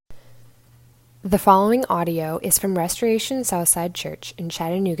The following audio is from Restoration Southside Church in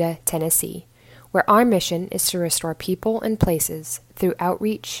Chattanooga, Tennessee, where our mission is to restore people and places through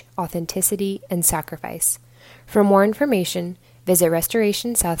outreach, authenticity, and sacrifice. For more information, visit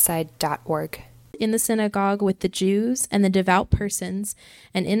restorationsouthside.org. In the synagogue with the Jews and the devout persons,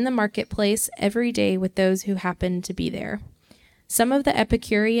 and in the marketplace every day with those who happened to be there. Some of the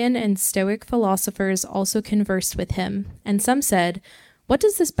Epicurean and Stoic philosophers also conversed with him, and some said, "What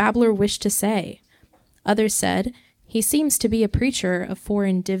does this babbler wish to say?" Others said, "He seems to be a preacher of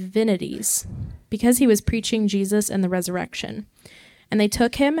foreign divinities," because he was preaching Jesus and the resurrection. And they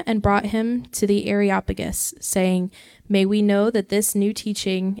took him and brought him to the Areopagus, saying, "May we know that this new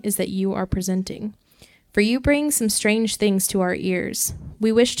teaching is that you are presenting? For you bring some strange things to our ears.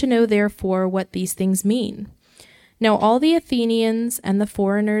 We wish to know, therefore, what these things mean." Now all the Athenians and the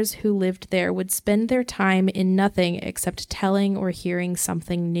foreigners who lived there would spend their time in nothing except telling or hearing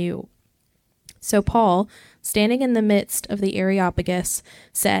something new. So Paul, standing in the midst of the Areopagus,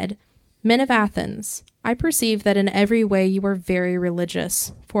 said, "Men of Athens, I perceive that in every way you are very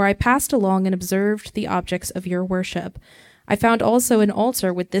religious, for I passed along and observed the objects of your worship. I found also an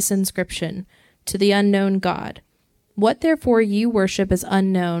altar with this inscription, 'To the unknown God.' What therefore you worship as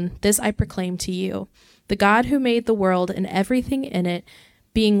unknown, this I proclaim to you. The God who made the world and everything in it,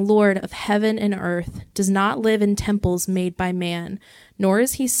 being Lord of heaven and earth, does not live in temples made by man, nor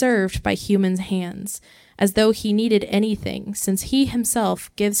is he served by human hands, as though he needed anything, since he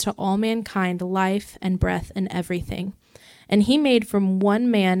himself gives to all mankind life and breath and everything. And he made from one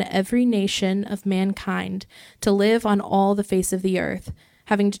man every nation of mankind to live on all the face of the earth,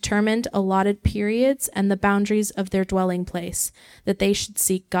 having determined allotted periods and the boundaries of their dwelling place, that they should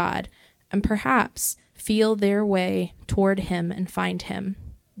seek God, and perhaps feel their way toward him and find him.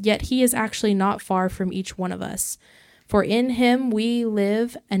 Yet he is actually not far from each one of us. For in him we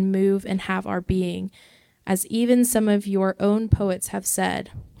live and move and have our being, as even some of your own poets have said,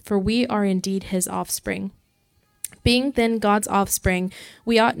 for we are indeed his offspring. Being then God's offspring,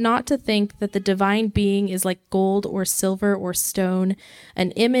 we ought not to think that the divine being is like gold or silver or stone, an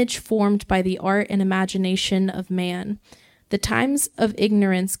image formed by the art and imagination of man. The times of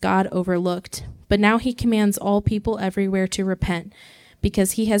ignorance God overlooked, but now he commands all people everywhere to repent,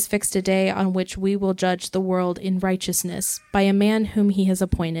 because he has fixed a day on which we will judge the world in righteousness by a man whom he has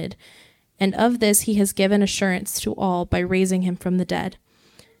appointed. And of this he has given assurance to all by raising him from the dead.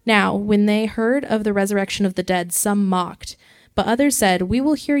 Now, when they heard of the resurrection of the dead, some mocked, but others said, "We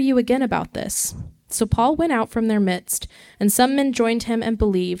will hear you again about this." So Paul went out from their midst, and some men joined him and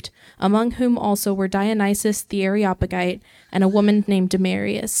believed, among whom also were Dionysius the Areopagite and a woman named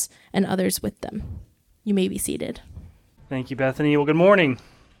Damaris, and others with them. You may be seated. Thank you, Bethany. Well, good morning.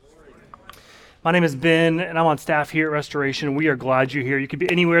 My name is Ben, and I'm on staff here at Restoration. We are glad you're here. You could be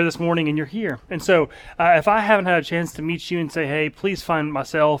anywhere this morning, and you're here. And so if I haven't had a chance to meet you and say, hey, please find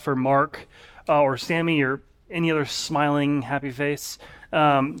myself or Mark or Sammy or any other smiling, happy face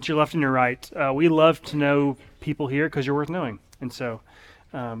to your left and your right. We love to know people here because you're worth knowing. And so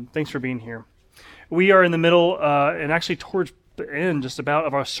thanks for being here. We are in the middle and actually towards the end just about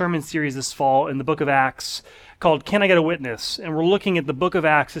of our sermon series this fall in the book of Acts called Can I Get a Witness? And we're looking at the book of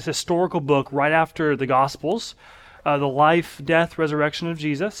Acts, this historical book right after the Gospels, the life, death, resurrection of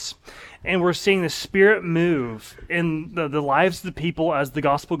Jesus. And we're seeing the Spirit move in the lives of the people as the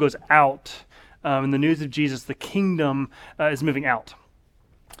gospel goes out. In the news of Jesus, the kingdom is moving out.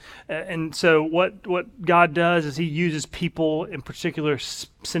 And so what God does is he uses people in particular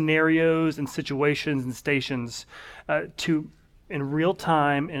scenarios and situations and stations to, in real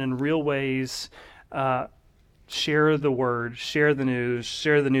time and in real ways, share the word, share the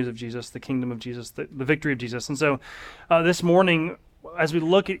news of Jesus, the kingdom of Jesus, the victory of Jesus. And so this morning, as we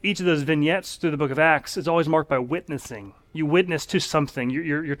look at each of those vignettes through the book of Acts, it's always marked by witnessing. You witness to something.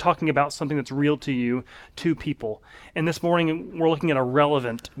 You're talking about something that's real to you, to people. And this morning, we're looking at a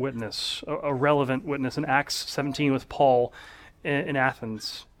relevant witness in Acts 17 with Paul in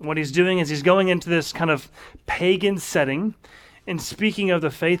Athens. And what he's doing is he's going into this kind of pagan setting and speaking of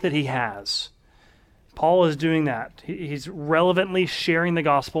the faith that he has. Paul is doing that. He's relevantly sharing the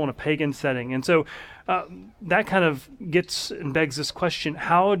gospel in a pagan setting. And so that kind of gets and begs this question,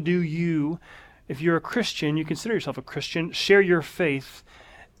 how do you, if you're a Christian, you consider yourself a Christian, share your faith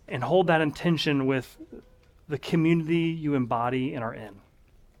and hold that in tension with the community you embody and are in?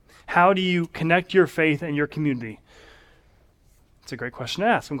 How do you connect your faith and your community? It's a great question to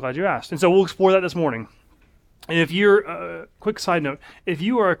ask. I'm glad you asked. And so we'll explore that this morning. And if you're, quick side note, if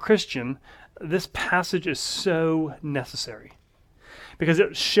you are a Christian, this passage is so necessary because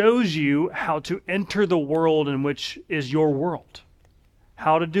it shows you how to enter the world in which is your world.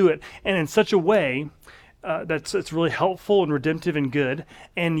 how to do it, and in such a way it's really helpful and redemptive and good,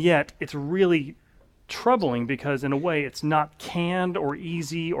 and yet it's really troubling because in a way it's not canned or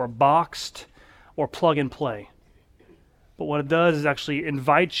easy or boxed or plug and play. But what it does is actually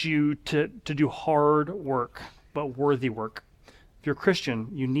invite you to do hard work, but worthy work. If you're a Christian,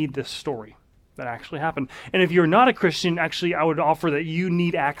 you need this story that actually happened. And if you're not a Christian, actually, I would offer that you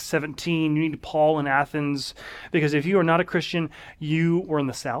need Acts 17, you need Paul in Athens, because if you are not a Christian, you were in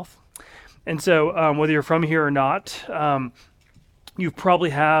the South. And so whether you're from here or not, you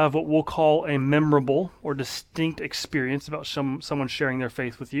probably have what we'll call a memorable or distinct experience about someone sharing their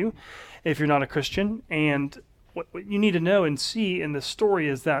faith with you if you're not a Christian. And what you need to know and see in this story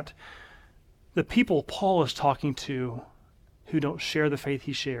is that the people Paul is talking to who don't share the faith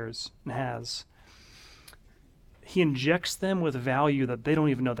he shares and has, he injects them with value that they don't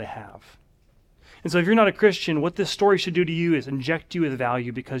even know they have. And so if you're not a Christian, what this story should do to you is inject you with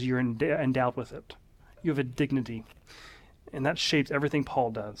value because you're endowed with it. You have a dignity. And that shapes everything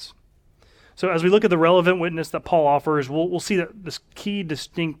Paul does. So as we look at the relevant witness that Paul offers, we'll see that this key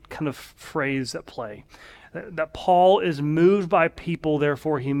distinct kind of phrase at play. That Paul is moved by people,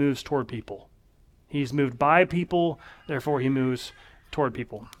 therefore he moves toward people. He's moved by people, therefore he moves toward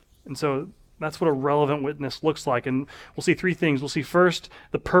people. And so that's what a relevant witness looks like. And we'll see three things. We'll see first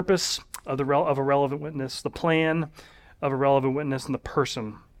the purpose of a relevant witness, the plan of a relevant witness, and the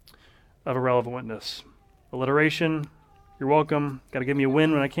person of a relevant witness. Alliteration, you're welcome. Got to give me a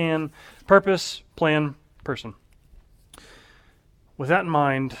win when I can. Purpose, plan, person. With that in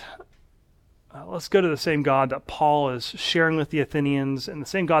mind, let's go to the same God that Paul is sharing with the Athenians, and the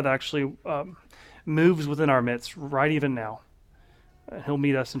same God that actually moves within our midst right even now. And he'll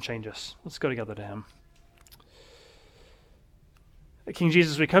meet us and change us. Let's go together to him. King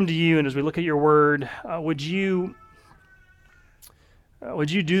Jesus, we come to you, and as we look at your word, would you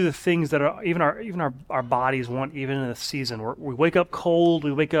do the things that are even our bodies want, even in this season? We wake up cold,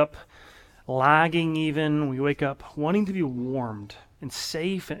 we wake up lagging even, we wake up wanting to be warmed and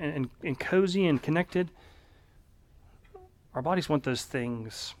safe and cozy and connected. Our bodies want those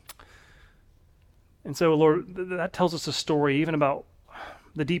things. And so, Lord, that tells us a story even about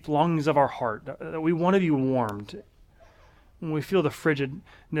the deep longings of our heart, that we want to be warmed. When we feel the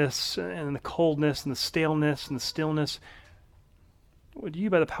frigidness and the coldness and the staleness and the stillness, would you,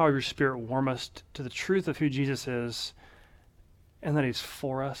 by the power of your Spirit, warm us to the truth of who Jesus is, and that he's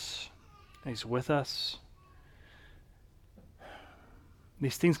for us, and he's with us.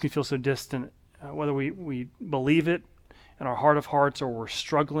 These things can feel so distant, whether we believe it in our heart of hearts, or we're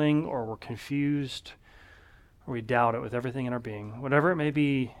struggling, or we're confused, or we doubt it with everything in our being. Whatever it may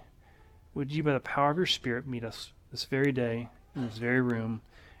be, would you, by the power of your Spirit, meet us this very day, in this very room,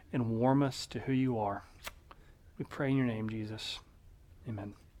 and warm us to who you are. We pray in your name, Jesus.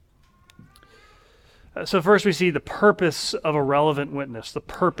 Amen. So first we see the purpose of a relevant witness, the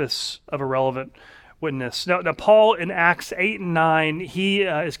purpose of a relevant witness. Now Paul in Acts 8 and 9, he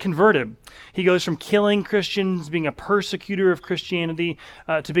is converted. He goes from killing Christians, being a persecutor of Christianity,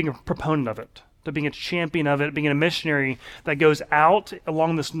 to being a proponent of it, to being a champion of it, being a missionary that goes out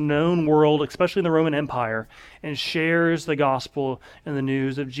along this known world, especially in the Roman Empire, and shares the gospel and the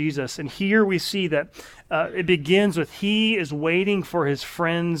news of Jesus. And here we see that it begins with he is waiting for his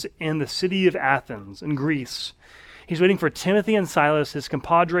friends in the city of Athens in Greece. He's waiting for Timothy and Silas, his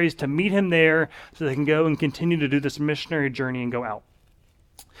compadres, to meet him there so they can go and continue to do this missionary journey and go out.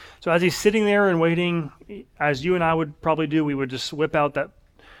 So as he's sitting there and waiting, as you and I would probably do, we would just whip out that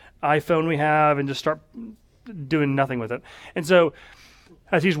iPhone we have and just start doing nothing with it. And so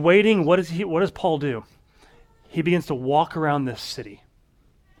as he's waiting, what does Paul do? He begins to walk around this city.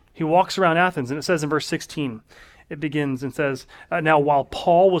 He walks around Athens, and it says in verse 16, it begins and says, now while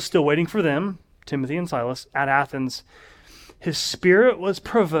Paul was still waiting for them, Timothy and Silas, at Athens, his spirit was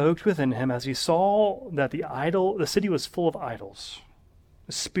provoked within him as he saw that the city was full of idols.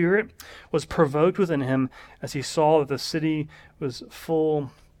 The spirit was provoked within him as he saw that the city was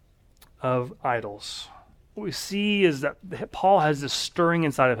full of idols. What we see is that Paul has this stirring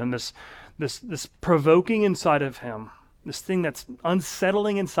inside of him, this provoking inside of him, this thing that's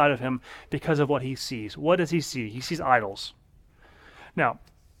unsettling inside of him because of what he sees. What does he see? He sees idols. Now,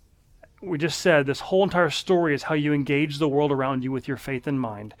 we just said this whole entire story is how you engage the world around you with your faith in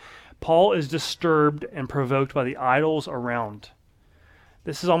mind. Paul is disturbed and provoked by the idols around.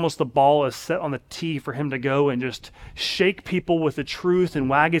 This is almost the ball is set on the tee for him to go and just shake people with the truth and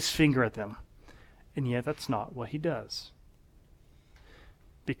wag his finger at them. And yet that's not what he does.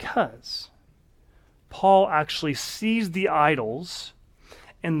 Because Paul actually sees the idols,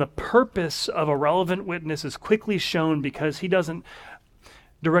 and the purpose of a relevant witness is quickly shown because he doesn't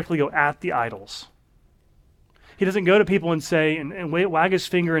directly go at the idols. He doesn't go to people and say, and wag his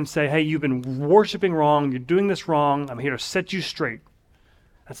finger and say, hey, you've been worshiping wrong, you're doing this wrong, I'm here to set you straight.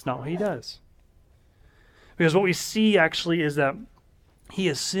 That's not what he does. Because what we see actually is that he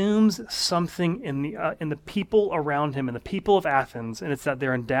assumes something in the people around him, in the people of Athens, and it's that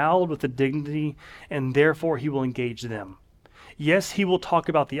they're endowed with a dignity, and therefore he will engage them. Yes, he will talk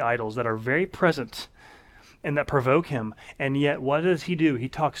about the idols that are very present and that provoke him, and yet what does he do? He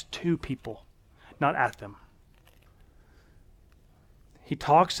talks to people, not at them. He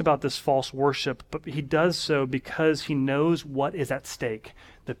talks about this false worship, but he does so because he knows what is at stake,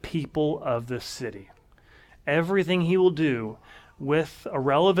 the people of the city. Everything he will do with a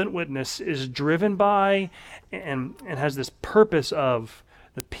relevant witness is driven by and has this purpose of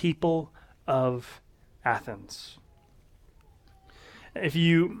the people of Athens. If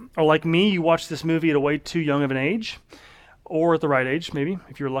you are like me, you watched this movie at a way too young of an age, or at the right age, maybe,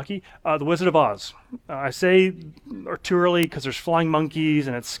 if you're lucky. The Wizard of Oz. I say or too early because there's flying monkeys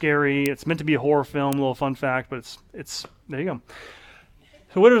and it's scary. It's meant to be a horror film, a little fun fact, but it's there you go.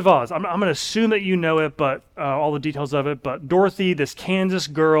 So Wizard of Oz, I'm going to assume that you know it, but all the details of it. But Dorothy, this Kansas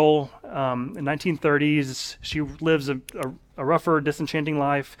girl in 1930s, she lives a rougher, disenchanting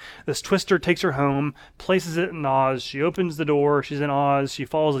life. This twister takes her home, places it in Oz. She opens the door. She's in Oz. She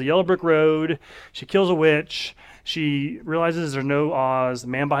follows the yellow brick road. She kills a witch. She realizes there's no Oz, the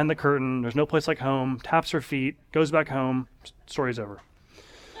man behind the curtain. There's no place like home. Taps her feet, goes back home. Story's over.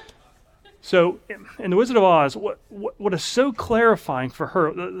 So, in The Wizard of Oz, what is so clarifying for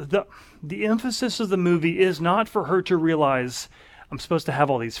her, the emphasis of the movie is not for her to realize, I'm supposed to have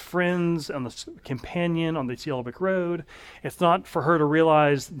all these friends on this companion on this yellow brick road. It's not for her to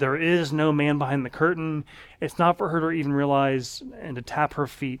realize there is no man behind the curtain. It's not for her to even realize and to tap her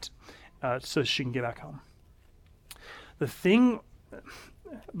feet so she can get back home. The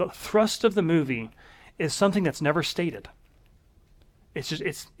thrust of the movie is something that's never stated. It's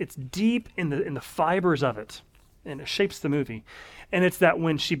just it's deep in the fibers of it, and it shapes the movie. And it's that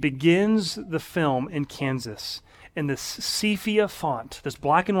when she begins the film in Kansas in this sepia font, this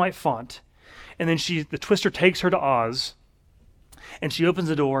black and white font, and then the twister takes her to Oz, and she opens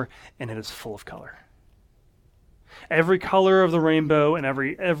the door, and it is full of color. Every color of the rainbow and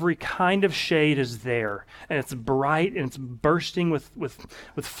every kind of shade is there, and it's bright and it's bursting with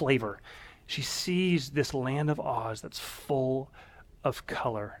flavor. She sees this land of Oz that's full of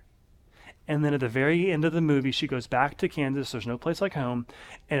color. And then at the very end of the movie, she goes back to Kansas. There's no place like home,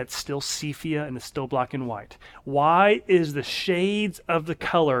 and it's still sepia and it's still black and white. Why is the shades of the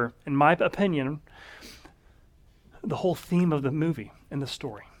color, in my opinion, the whole theme of the movie and the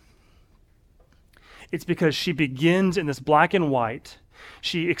story? It's because she begins in this black and white.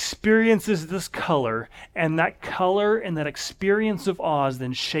 She experiences this color and that experience of Oz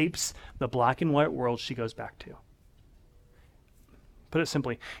then shapes the black and white world she goes back to. Put it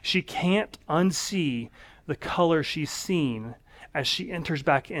simply, she can't unsee the color she's seen as she enters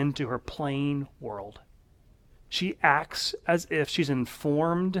back into her plain world. She acts as if she's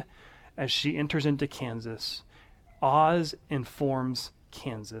informed as she enters into Kansas. Oz informs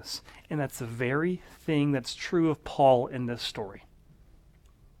Kansas. And that's the very thing that's true of Paul in this story.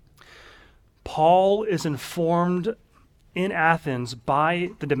 Paul is informed in Athens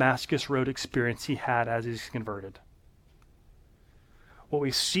by the Damascus Road experience he had as he's converted. What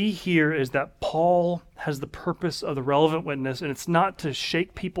we see here is that Paul has the purpose of the relevant witness, and it's not to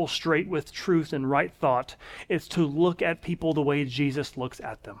shake people straight with truth and right thought. It's to look at people the way Jesus looks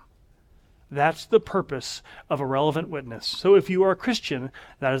at them. That's the purpose of a relevant witness. So if you are a Christian,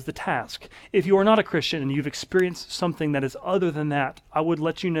 that is the task. If you are not a Christian and you've experienced something that is other than that, I would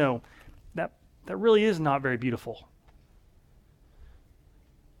let you know that that really is not very beautiful.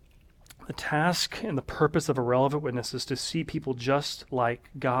 The task and the purpose of a relevant witness is to see people just like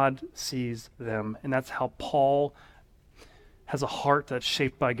God sees them. And that's how Paul has a heart that's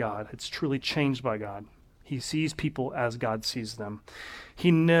shaped by God. It's truly changed by God. He sees people as God sees them. He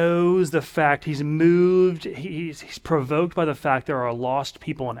knows the fact, he's moved, he's provoked by the fact there are lost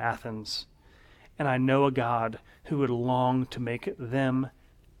people in Athens. And I know a God who would long to make them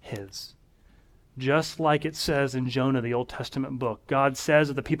his. Just like it says in Jonah, the Old Testament book, God says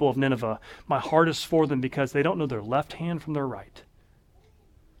of the people of Nineveh, my heart is for them because they don't know their left hand from their right.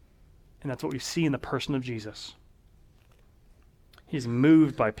 And that's what we see in the person of Jesus. He's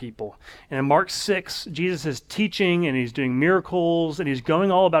moved by people. And in Mark 6, Jesus is teaching and he's doing miracles and he's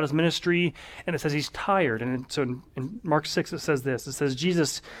going all about his ministry, and it says he's tired. And so in Mark 6 it says this. It says,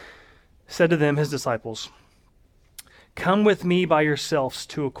 Jesus said to them, his disciples, "Come with me by yourselves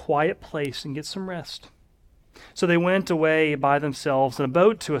to a quiet place and get some rest." So they went away by themselves in a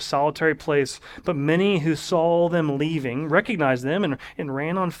boat to a solitary place, but many who saw them leaving recognized them and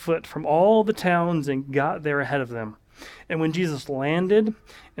ran on foot from all the towns and got there ahead of them. And when Jesus landed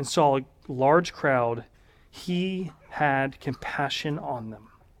and saw a large crowd, he had compassion on them,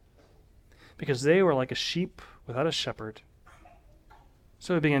 because they were like a sheep without a shepherd.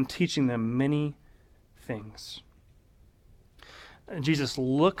 So he began teaching them many things. And Jesus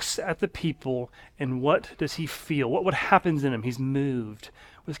looks at the people, and what does he feel? What happens in him? He's moved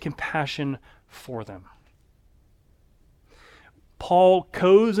with compassion for them. Paul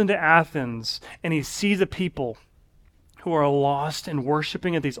goes into Athens, and he sees a people who are lost and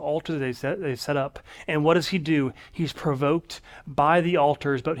worshiping at these altars they set up. And what does he do? He's provoked by the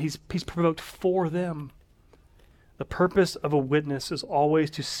altars, but he's provoked for them. The purpose of a witness is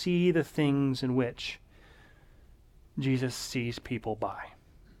always to see the things in which Jesus sees people by.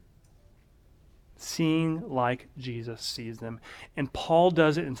 Seeing like Jesus sees them. And Paul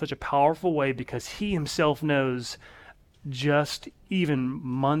does it in such a powerful way because he himself knows, just even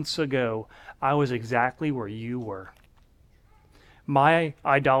months ago, I was exactly where you were. My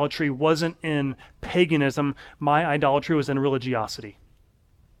idolatry wasn't in paganism. My idolatry was in religiosity,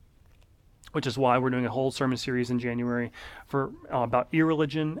 which is why we're doing a whole sermon series in January about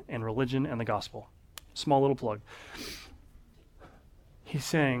irreligion and religion and the gospel. Small little plug. He's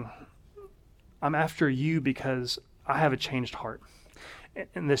saying, I'm after you because I have a changed heart.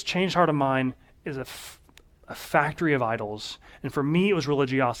 And this changed heart of mine is a factory of idols. And for me, it was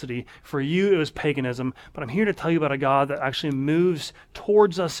religiosity. For you, it was paganism. But I'm here to tell you about a God that actually moves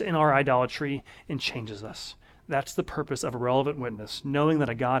towards us in our idolatry and changes us. That's the purpose of a relevant witness, knowing that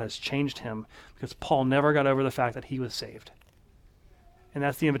a God has changed him, because Paul never got over the fact that he was saved. And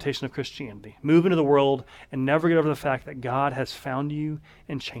that's the invitation of Christianity. Move into the world and never get over the fact that God has found you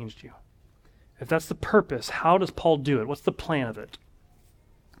and changed you. If that's the purpose, how does Paul do it? What's the plan of it?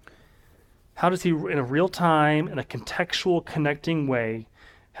 How does he, in a real time, in a contextual, connecting way,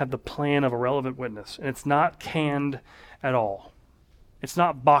 have the plan of a relevant witness? And it's not canned at all. It's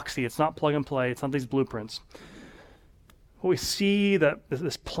not boxy. It's not plug and play. It's not these blueprints. What we see that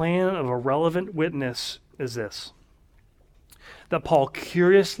this plan of a relevant witness is this: that Paul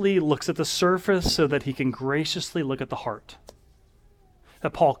curiously looks at the surface so that he can graciously look at the heart.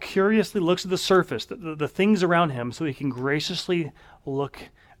 That Paul curiously looks at the surface, the things around him, so he can graciously look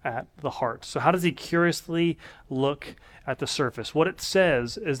at the heart. So how does he curiously look at the surface? What it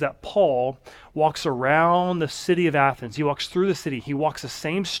says is that Paul walks around the city of Athens. He walks through the city. He walks the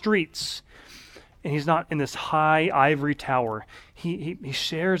same streets, and he's not in this high ivory tower. He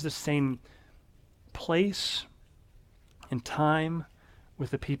shares the same place and time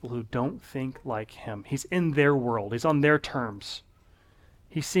with the people who don't think like him. He's in their world. He's on their terms.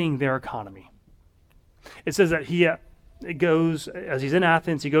 He's seeing their economy. It says that it goes, as he's in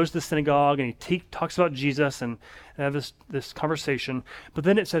Athens, he goes to the synagogue and he talks about Jesus and have this conversation. But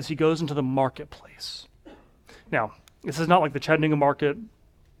then it says he goes into the marketplace. Now, this is not like the Chattanooga market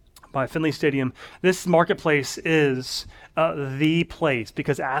by Finley Stadium. This marketplace is the place,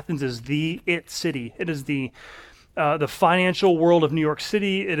 because Athens is the it city. It is the financial world of New York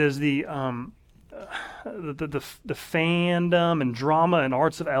City. It is the fandom and drama and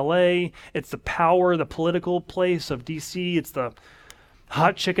arts of LA. It's the power, the political place of DC. It's the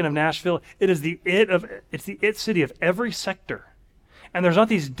hot chicken of Nashville. It's the it city of every sector. And there's not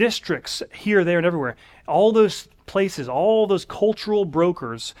these districts here, there, and everywhere. All those places, all those cultural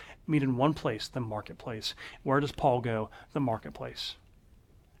brokers meet in one place, the marketplace. Where does Paul go? The marketplace.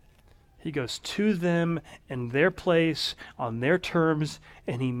 He goes to them in their place, on their terms,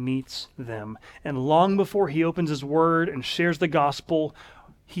 and he meets them. And long before he opens his word and shares the gospel,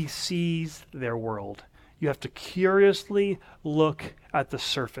 he sees their world. You have to curiously look at the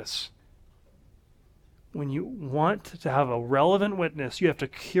surface. When you want to have a relevant witness, you have to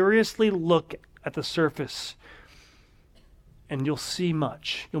curiously look at the surface, and you'll see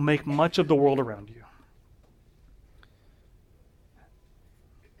much. You'll make much of the world around you.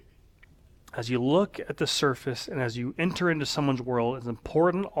 As you look at the surface and as you enter into someone's world, it's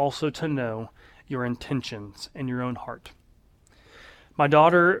important also to know your intentions in your own heart. My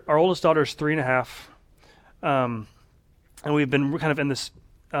daughter, our oldest daughter, is 3.5, and we've been kind of in this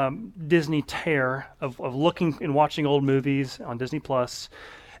Disney tear of looking and watching old movies on Disney Plus.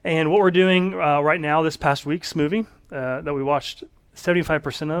 And what we're doing right now, this past week's movie that we watched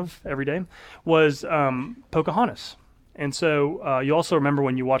 75% of every day, was Pocahontas. And so you also remember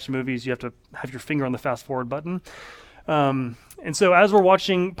when you watch movies, you have to have your finger on the fast forward button. And so as we're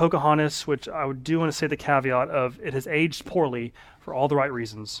watching Pocahontas, which I do want to say the caveat of it has aged poorly for all the right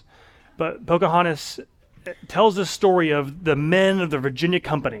reasons, but Pocahontas tells the story of the men of the Virginia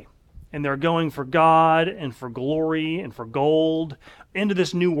Company, and they're going for God and for glory and for gold into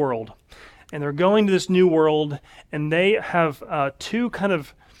this new world. And they're going to this new world, and they have two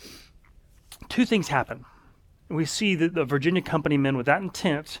things happen. We see that the Virginia Company men with that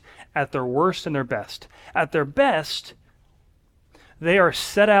intent at their worst and their best. At their best, they are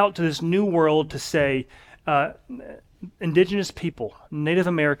set out to this new world to say, indigenous people, Native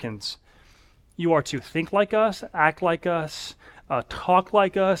Americans, you are to think like us, act like us, talk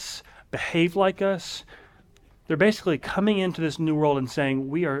like us, behave like us. They're basically coming into this new world and saying,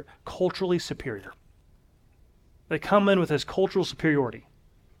 we are culturally superior. They come in with this cultural superiority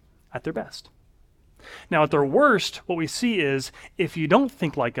at their best. Now, at their worst, what we see is, if you don't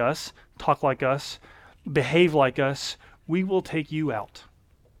think like us, talk like us, behave like us, we will take you out.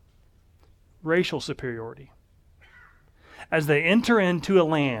 Racial superiority. As they enter into a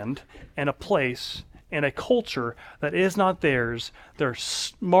land and a place and a culture that is not theirs, they're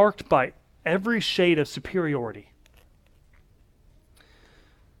marked by every shade of superiority.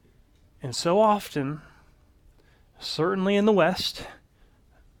 And so often, certainly in the West,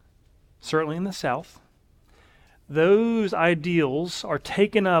 certainly in the South, those ideals are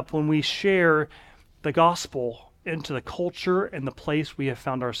taken up when we share the gospel into the culture and the place we have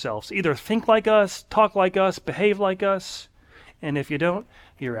found ourselves. Either think like us, talk like us, behave like us, and if you don't,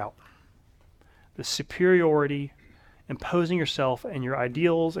 you're out. The superiority, imposing yourself and your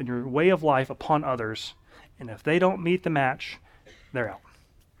ideals and your way of life upon others, and if they don't meet the match, they're out.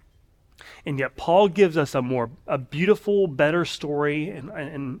 And yet Paul gives us a beautiful, better story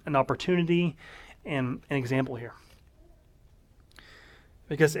and an opportunity and an example here.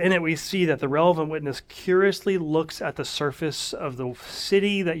 Because in it we see that the relevant witness curiously looks at the surface of the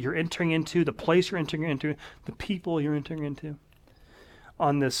city that you're entering into, the place you're entering into, the people you're entering into,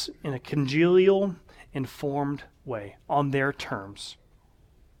 on this in a congenial, informed way, on their terms.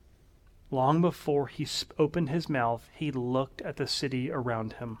 Long before he opened his mouth, he looked at the city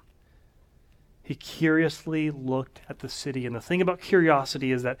around him. He curiously looked at the city. And the thing about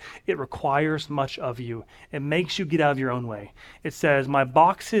curiosity is that it requires much of you. It makes you get out of your own way. It says, my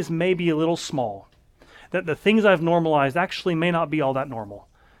boxes may be a little small. That the things I've normalized actually may not be all that normal.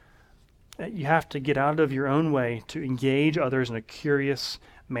 You have to get out of your own way to engage others in a curious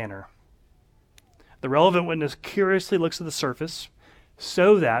manner. The relevant witness curiously looks at the surface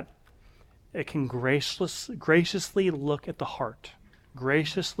so that it can graciously look at the heart.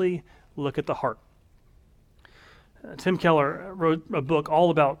 Graciously look at the heart. Tim Keller wrote a book all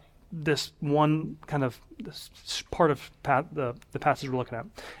about this one kind of this part of the passage we're looking at.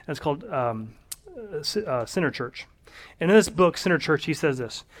 And it's called Center Church. And in this book, Center Church, he says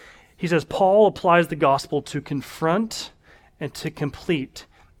this. He says, Paul applies the gospel to confront and to complete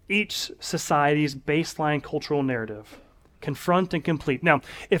each society's baseline cultural narrative. Confront and complete. Now,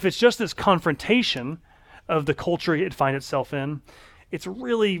 if it's just this confrontation of the culture it finds itself in, it's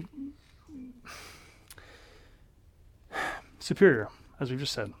really superior, as we've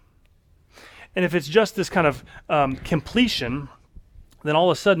just said. And if it's just this kind of completion, then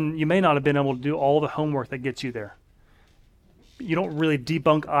all of a sudden you may not have been able to do all the homework that gets you there. You don't really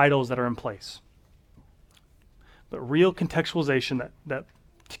debunk idols that are in place. But real contextualization that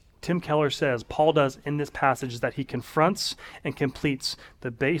Tim Keller says Paul does in this passage is that he confronts and completes the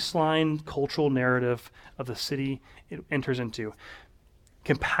baseline cultural narrative of the city it enters into.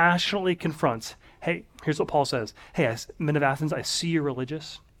 Compassionately confronts. Hey, here's what Paul says. Hey, men of Athens, I see you're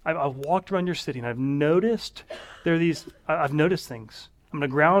religious. I've walked around your city and I've noticed I've noticed things. I'm going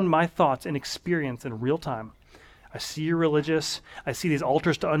to ground my thoughts in experience in real time. I see you're religious. I see these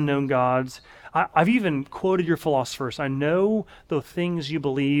altars to unknown gods. I've even quoted your philosophers. I know the things you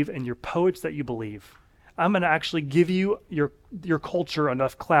believe and your poets that you believe. I'm going to actually give you your culture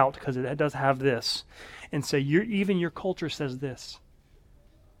enough clout because it does have this, and say even your culture says this.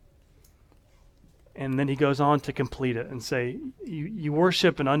 And then he goes on to complete it and say, you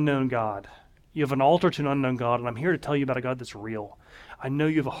worship an unknown God. You have an altar to an unknown God, and I'm here to tell you about a God that's real. I know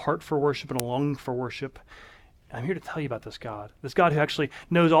you have a heart for worship and a longing for worship. I'm here to tell you about this God who actually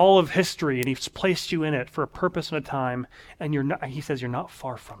knows all of history, and he's placed you in it for a purpose and a time, and he says you're not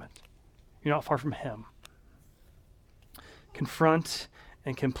far from it. You're not far from him. Confront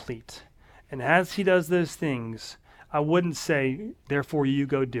and complete. And as he does those things, I wouldn't say, therefore you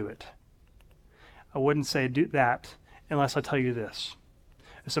go do it. I wouldn't say do that unless I tell you this.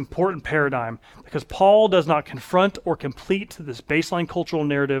 This important paradigm, because Paul does not confront or complete this baseline cultural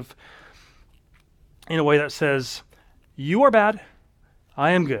narrative in a way that says, you are bad,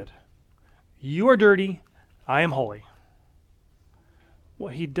 I am good. You are dirty, I am holy.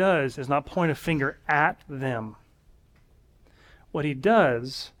 what he does is not point a finger at them. What he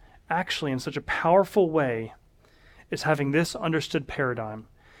does, actually in such a powerful way, is having this understood paradigm.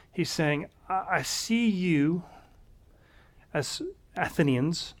 He's saying, I see you as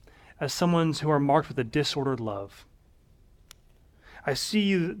Athenians, as someone who are marked with a disordered love. I see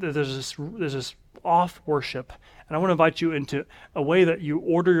you that there's this off worship, and I want to invite you into a way that you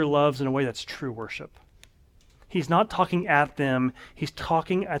order your loves in a way that's true worship. He's not talking at them, he's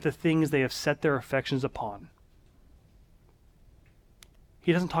talking at the things they have set their affections upon.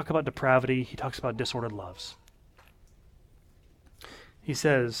 He doesn't talk about depravity, he talks about disordered loves. He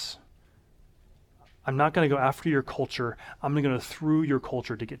says, I'm not going to go after your culture, I'm going to go through your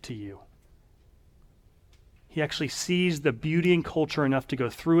culture to get to you. He actually sees the beauty in culture enough to go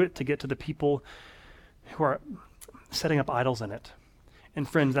through it to get to the people who are setting up idols in it. And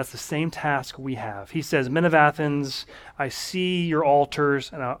friends, that's the same task we have. He says, men of Athens, I see your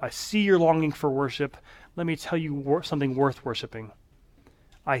altars and I see your longing for worship. Let me tell you something worth worshiping.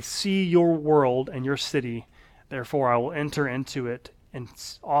 I see your world and your city, therefore I will enter into it and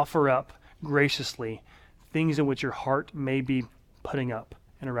offer up graciously things in which your heart may be putting up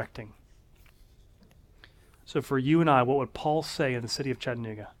and erecting. So for you and I, what would Paul say in the city of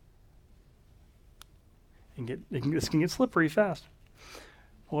Chattanooga? This can get slippery fast.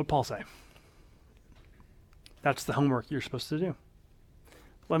 What would Paul say? That's the homework you're supposed to do.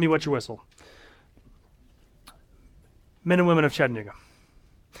 Let me wet your whistle. Men and women of Chattanooga,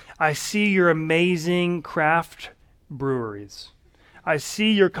 I see your amazing craft breweries. I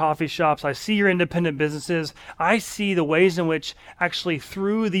see your coffee shops. I see your independent businesses. I see the ways in which actually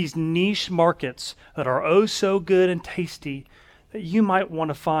through these niche markets that are oh so good and tasty, that you might want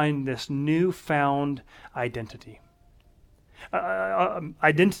to find this newfound identity.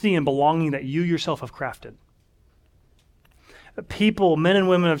 Identity and belonging that you yourself have crafted. People, men and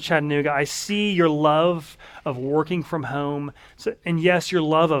women of Chattanooga, I see your love of working from home, and yes, your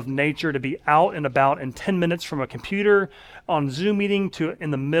love of nature, to be out and about in 10 minutes from a computer, on Zoom meeting, to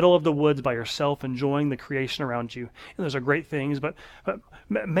in the middle of the woods by yourself, enjoying the creation around you. And those are great things, but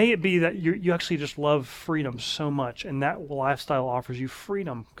may it be that you actually just love freedom so much, and that lifestyle offers you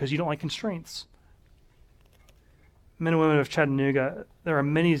freedom because you don't like constraints. Men and women of Chattanooga, there are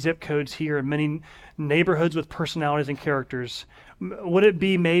many zip codes here and many neighborhoods with personalities and characters. Would it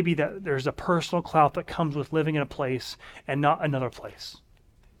be maybe that there's a personal clout that comes with living in a place and not another place?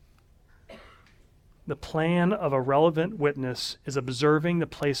 The plan of a relevant witness is observing the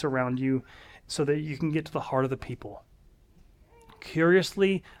place around you so that you can get to the heart of the people.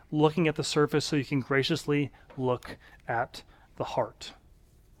 Curiously looking at the surface so you can graciously look at the heart.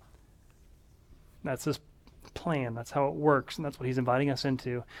 That's this plan. That's how it works, and that's what he's inviting us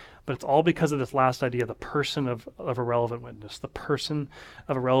into. But it's all because of this last idea, the person of a relevant witness, the person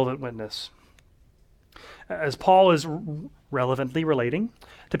of a relevant witness. As Paul is relevantly relating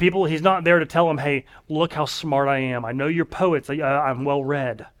to people, he's not there to tell them, hey, look how smart I am. I know you're poets. I'm well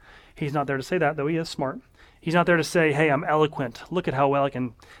read. He's not there to say that, though he is smart. He's not there to say, hey, I'm eloquent. Look at how well I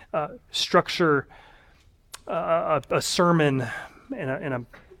can structure a sermon and a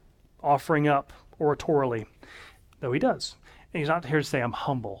offering up oratorily, though he does. And he's not here to say, I'm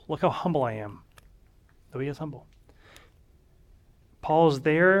humble. Look how humble I am, though he is humble. Paul is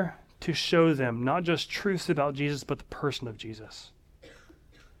there to show them not just truths about Jesus, but the person of Jesus.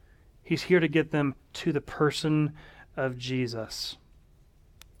 He's here to get them to the person of Jesus.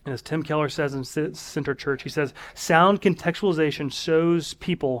 And as Tim Keller says in Center Church, he says, sound contextualization shows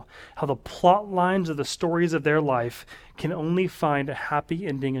people how the plot lines of the stories of their life can only find a happy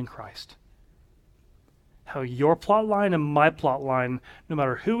ending in Christ. How your plot line and my plot line, no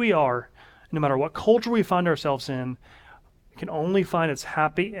matter who we are, no matter what culture we find ourselves in, can only find its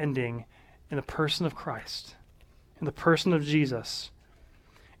happy ending in the person of Christ, in the person of Jesus.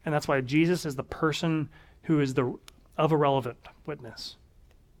 And that's why Jesus is the person who is of a relevant witness.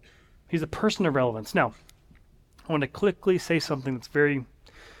 He's the person of relevance. Now, I want to quickly say something that's very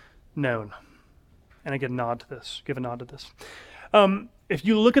known. And I give a nod to this. If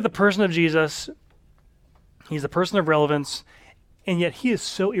you look at the person of Jesus, he's the person of relevance, and yet he is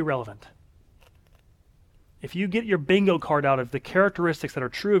so irrelevant. If you get your bingo card out of the characteristics that are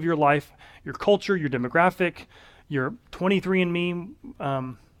true of your life, your culture, your demographic, your 23andMe,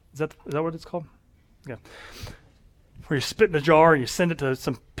 is that what it's called? Yeah. Where you spit in a jar and you send it to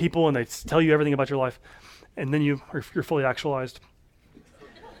some people and they tell you everything about your life, and then you're fully actualized.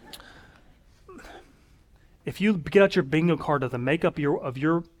 If you get out your bingo card of the makeup of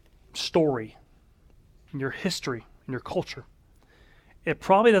your story, and your history, and your culture, it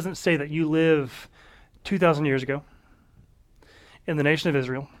probably doesn't say that you live 2,000 years ago. in the nation of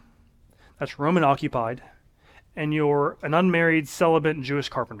Israel that's Roman occupied, and you're an unmarried, celibate Jewish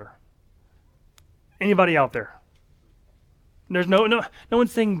carpenter? Anybody out there? There's no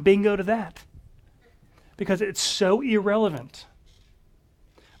one's saying bingo to that, because it's so irrelevant.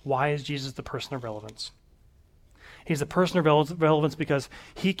 Why is Jesus the person of relevance? He's the person of relevance because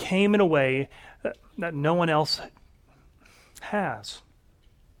he came in a way that no one else has.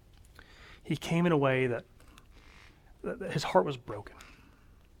 He came in a way that his heart was broken.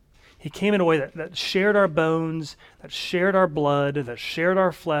 He came in a way that shared our bones, that shared our blood, that shared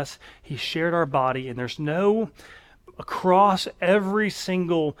our flesh. He shared our body, and there's no, across every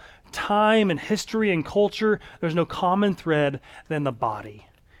single time and history and culture, there's no common thread than the body.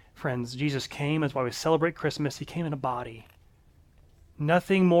 Friends, Jesus came, that's why we celebrate Christmas. He came in a body.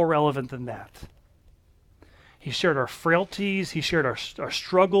 Nothing more relevant than that. He shared our frailties, he shared our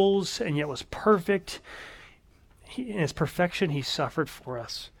struggles, and yet was perfect. In his perfection, he suffered for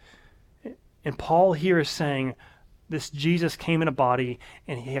us. And Paul here is saying this Jesus came in a body,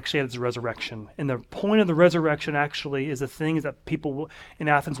 and he actually had his resurrection. And the point of the resurrection actually is the things that people in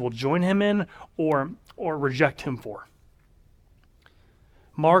Athens will join him in or reject him for.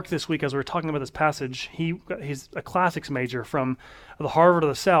 Mark this week, as we were talking about this passage, he's a classics major from the Harvard of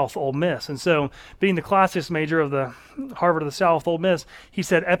the South, Ole Miss. And so, being the classics major of the Harvard of the South, Ole Miss, he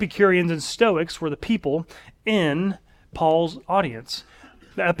said Epicureans and Stoics were the people in Paul's audience.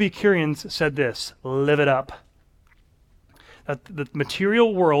 The Epicureans said this: live it up. That the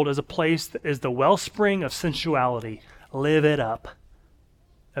material world is a place that is the wellspring of sensuality. Live it up.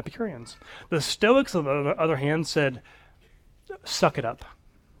 Epicureans. The Stoics, on the other hand, said, suck it up.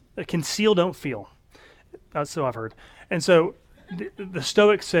 Conceal, don't feel. That's so I've heard. And so the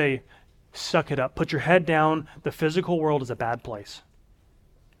Stoics say, suck it up. Put your head down. The physical world is a bad place.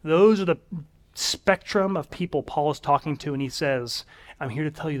 Those are the spectrum of people Paul is talking to, and he says, I'm here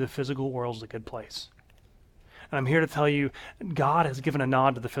to tell you the physical world is a good place. And I'm here to tell you God has given a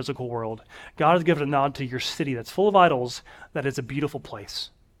nod to the physical world. God has given a nod to your city that's full of idols, that is a beautiful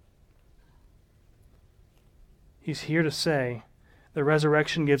place. He's here to say the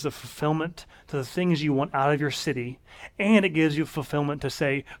resurrection gives a fulfillment to the things you want out of your city, and it gives you fulfillment to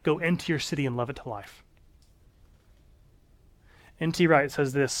say, go into your city and love it to life. N.T. Wright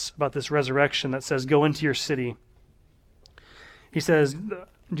says this about this resurrection that says, go into your city. He says,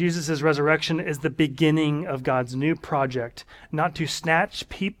 Jesus' resurrection is the beginning of God's new project, not to snatch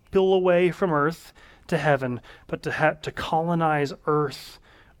people away from earth to heaven, but to colonize earth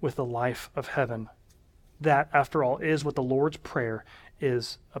with the life of heaven. That, after all, is what the Lord's Prayer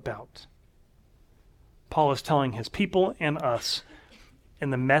is about. Paul is telling his people and us, in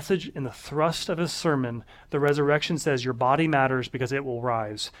the message, in the thrust of his sermon, the resurrection says your body matters because it will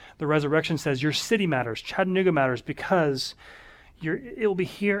rise. The resurrection says your city matters, Chattanooga matters because it will be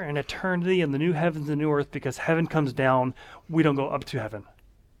here in eternity in the new heavens and new earth, because heaven comes down, we don't go up to heaven.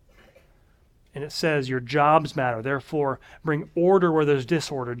 And it says your jobs matter, therefore bring order where there's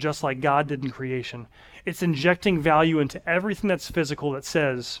disorder, just like God did in creation. It's injecting value into everything that's physical that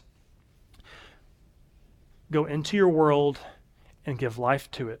says, go into your world and give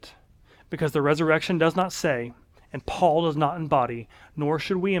life to it. Because the resurrection does not say, and Paul does not embody, nor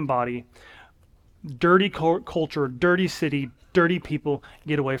should we embody, dirty culture, dirty city, dirty people,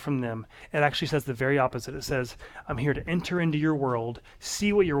 get away from them. It actually says the very opposite. It says, I'm here to enter into your world,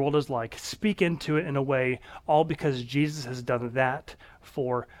 see what your world is like, speak into it in a way, all because Jesus has done that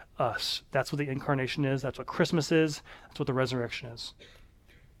for us. That's what the incarnation is. That's what Christmas is. That's what the resurrection is.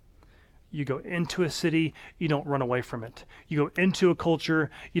 You go into a city, you don't run away from it. You go into a culture,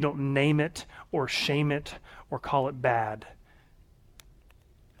 you don't name it or shame it or call it bad.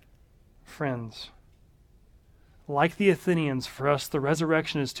 Friends, like the Athenians, for us, the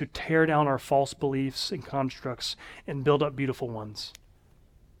resurrection is to tear down our false beliefs and constructs and build up beautiful ones.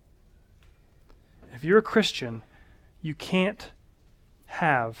 If you're a Christian, you can't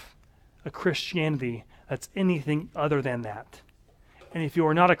have a Christianity that's anything other than that. And if you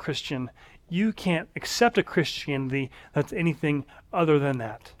are not a Christian, you can't accept a Christianity that's anything other than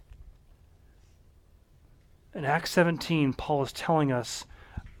that. In Acts 17, Paul is telling us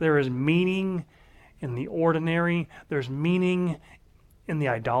there is meaning in the ordinary, there's meaning in the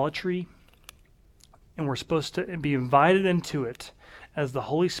idolatry, and we're supposed to be invited into it as the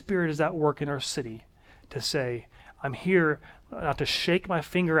Holy Spirit is at work in our city to say, I'm here not to shake my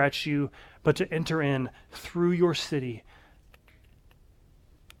finger at you, but to enter in through your city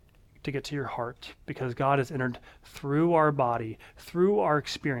to get to your heart, because God has entered through our body, through our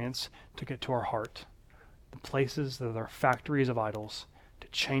experience, to get to our heart. The places that are factories of idols, to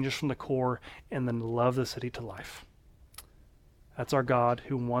change us from the core and then love the city to life. That's our God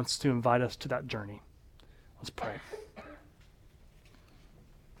who wants to invite us to that journey. Let's pray.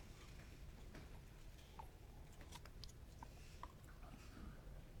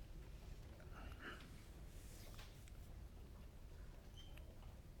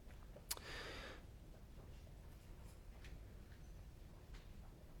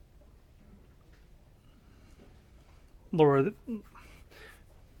 Lord,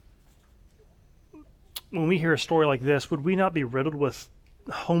 when we hear a story like this, would we not be riddled with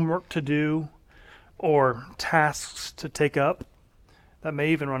homework to do or tasks to take up that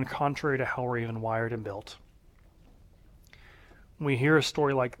may even run contrary to how we're even wired and built? When we hear a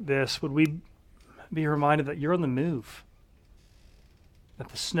story like this, would we be reminded that you're on the move, that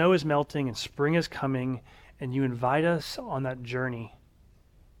the snow is melting and spring is coming, and you invite us on that journey?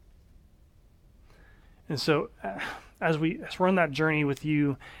 And so as we're on that journey with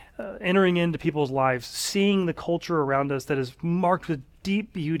you, entering into people's lives, seeing the culture around us that is marked with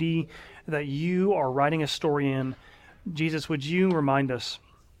deep beauty that you are writing a story in, Jesus, would you remind us,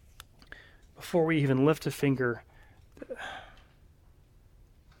 before we even lift a finger,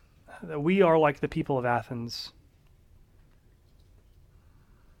 that we are like the people of Athens.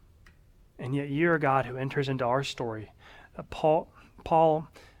 And yet you're a God who enters into our story. Paul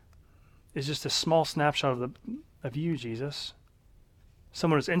is just a small snapshot of you, Jesus.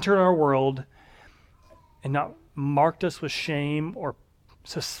 Someone who's entered our world and not marked us with shame or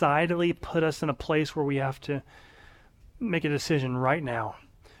societally put us in a place where we have to make a decision right now.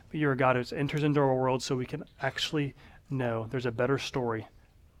 But you're a God who enters into our world so we can actually know there's a better story.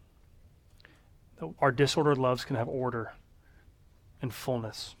 That our disordered loves can have order and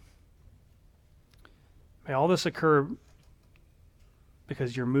fullness. May all this occur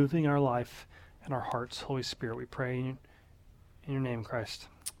because you're moving our life and our hearts. Holy Spirit, we pray in your name, Christ.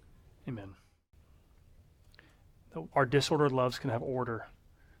 Amen. That our disordered loves can have order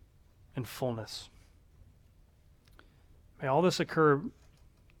and fullness. May all this occur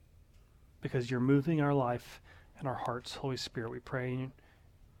because you're moving our life and our hearts. Holy Spirit, we pray in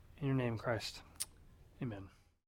your name, Christ. Amen.